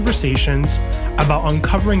conversations about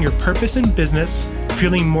uncovering your purpose in business,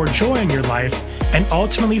 feeling more joy in your life, and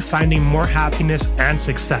ultimately finding more happiness and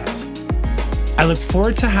success. I look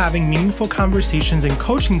forward to having meaningful conversations and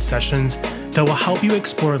coaching sessions that will help you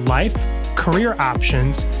explore life, career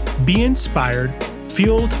options, be inspired,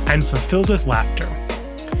 fueled, and fulfilled with laughter.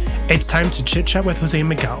 It's time to chit chat with Jose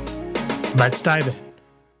Miguel. Let's dive in.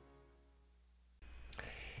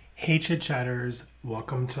 Hey chit chatters,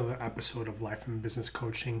 welcome to the episode of Life and Business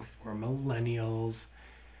Coaching for Millennials.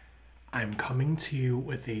 I'm coming to you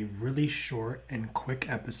with a really short and quick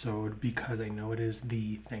episode because I know it is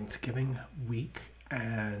the Thanksgiving week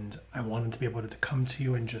and I wanted to be able to come to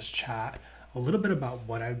you and just chat a little bit about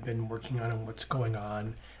what I've been working on and what's going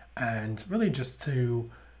on, and really just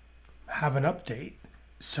to have an update.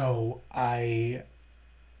 So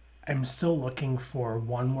I'm still looking for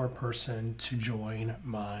one more person to join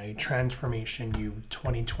my Transformation You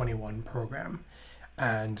 2021 program.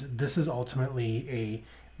 And this is ultimately a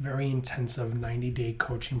very intensive 90-day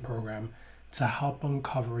coaching program to help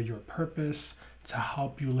uncover your purpose, to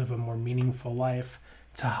help you live a more meaningful life,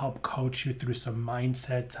 to help coach you through some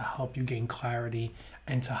mindset, to help you gain clarity,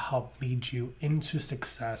 and to help lead you into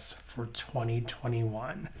success for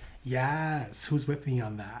 2021. Yes, who's with me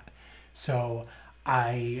on that? So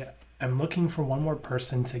I am looking for one more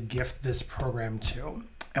person to gift this program to.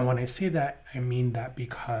 And when I say that, I mean that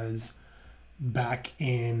because back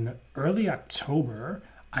in early October,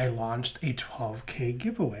 I launched a 12K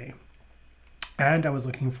giveaway. And I was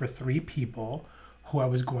looking for 3 people who I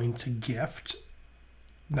was going to gift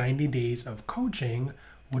 90 days of coaching,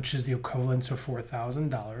 which is the equivalent of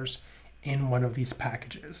 $4,000 in one of these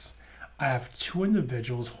packages. I have 2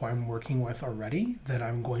 individuals who I'm working with already that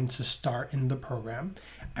I'm going to start in the program,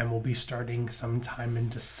 and we'll be starting sometime in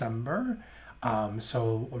December.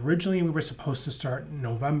 So originally we were supposed to start in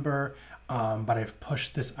November, but I've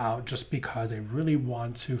pushed this out just because I really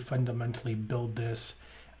want to fundamentally build this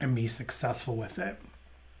and be successful with it.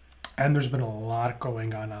 And there's been a lot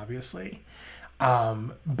going on, obviously,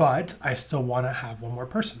 but I still want to have one more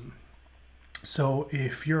person. So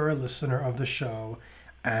if you're a listener of the show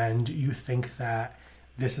and you think that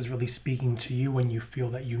this is really speaking to you and you feel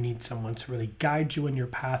that you need someone to really guide you in your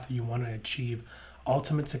path, you want to achieve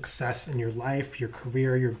ultimate success in your life, your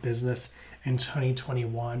career, your business in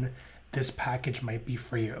 2021, this package might be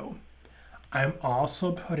for you. I'm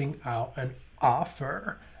also putting out an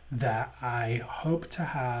offer that I hope to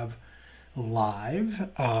have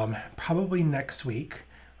live probably next week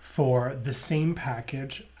for the same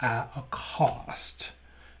package at a cost.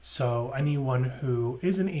 So anyone who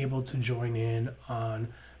isn't able to join in on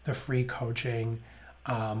the free coaching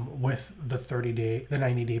with the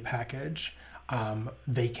 90-day package,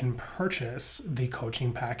 they can purchase the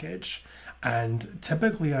coaching package. And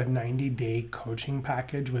typically a 90-day coaching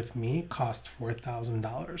package with me costs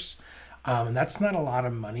 $4,000. And that's not a lot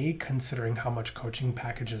of money considering how much coaching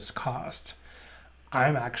packages cost.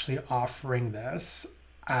 I'm actually offering this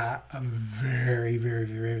at a very, very,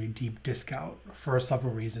 very deep discount for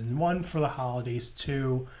several reasons. 1, for the holidays.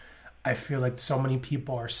 2, I feel like so many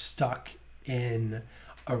people are stuck in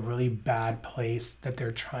a really bad place that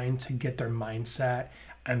they're trying to get their mindset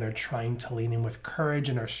and they're trying to lean in with courage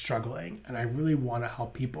and are struggling. And I really want to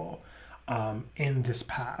help people in this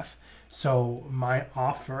path. So my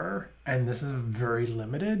offer, and this is very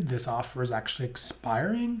limited, this offer is actually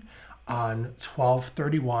expiring on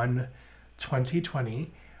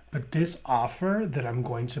 12/31/2020, but this offer that I'm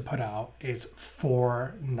going to put out is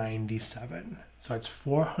 $497. So it's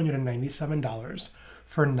 $497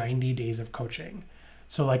 for 90 days of coaching.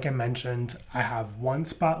 So like I mentioned, I have 1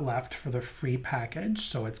 spot left for the free package.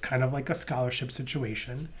 So it's kind of like a scholarship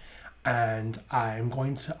situation. And I'm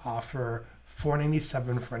going to offer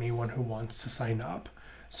 $497 for anyone who wants to sign up.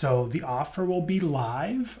 So the offer will be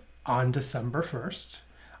live on December 1st,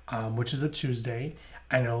 which is a Tuesday,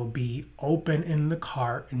 and it'll be open in the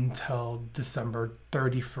cart until December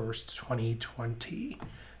 31st, 2020.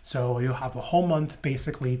 So you'll have a whole month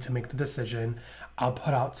basically to make the decision. I'll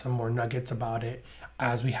put out some more nuggets about it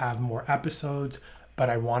as we have more episodes, but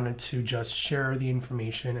I wanted to just share the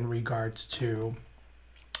information in regards to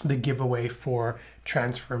the giveaway for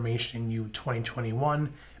Transformation You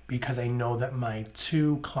 2021, because I know that my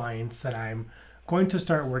 2 clients that I'm going to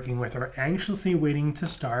start working with are anxiously waiting to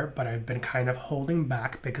start, but I've been kind of holding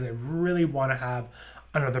back because I really want to have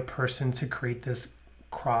another person to create this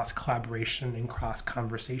cross collaboration and cross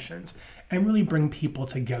conversations and really bring people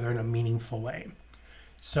together in a meaningful way.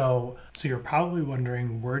 So you're probably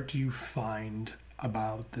wondering, where do you find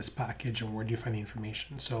about this package and where do you find the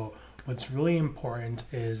information? So what's really important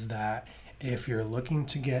is that if you're looking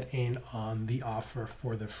to get in on the offer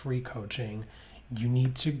for the free coaching, you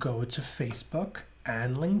need to go to Facebook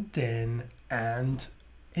and LinkedIn and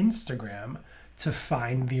Instagram to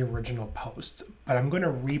find the original post. But I'm going to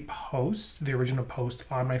repost the original post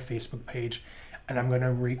on my Facebook page, and I'm going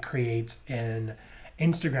to recreate an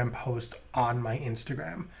Instagram post on my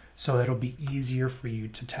Instagram, so it'll be easier for you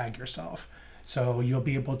to tag yourself. So you'll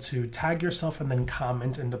be able to tag yourself and then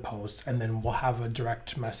comment in the post, and then we'll have a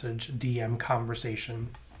direct message DM conversation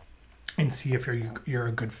and see if you're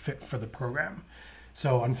a good fit for the program.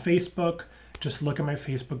 So on Facebook, just look at my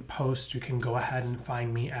Facebook post. You can go ahead and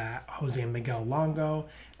find me at Jose Miguel Longo.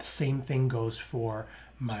 The same thing goes for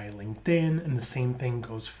my LinkedIn, and the same thing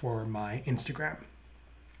goes for my Instagram.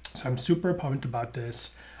 So I'm super pumped about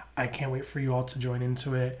this. I can't wait for you all to join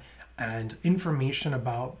into it. And information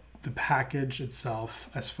about the package itself,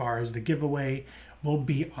 as far as the giveaway, will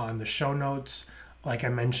be on the show notes. Like I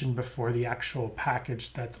mentioned before, the actual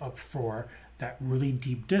package that's up for that really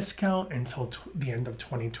deep discount until the end of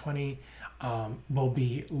 2020 will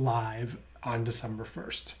be live on December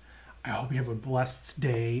 1st. I hope you have a blessed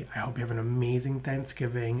day. I hope you have an amazing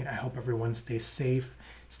Thanksgiving. I hope everyone stays safe,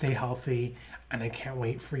 stay healthy, and I can't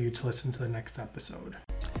wait for you to listen to the next episode.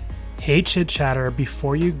 Hey Chit Chatter,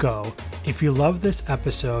 before you go, if you love this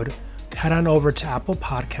episode, head on over to Apple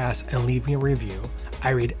Podcasts and leave me a review.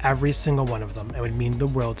 I read every single one of them. It would mean the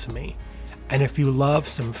world to me. And if you love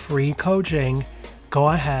some free coaching, go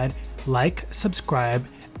ahead, like, subscribe,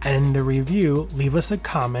 and in the review, leave us a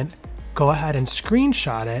comment. Go ahead and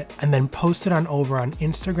screenshot it and then post it on over on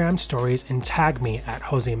Instagram stories and tag me at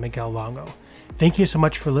Jose Miguel Longo. Thank you so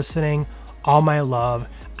much for listening. All my love,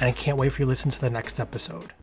 and I can't wait for you to listen to the next episode.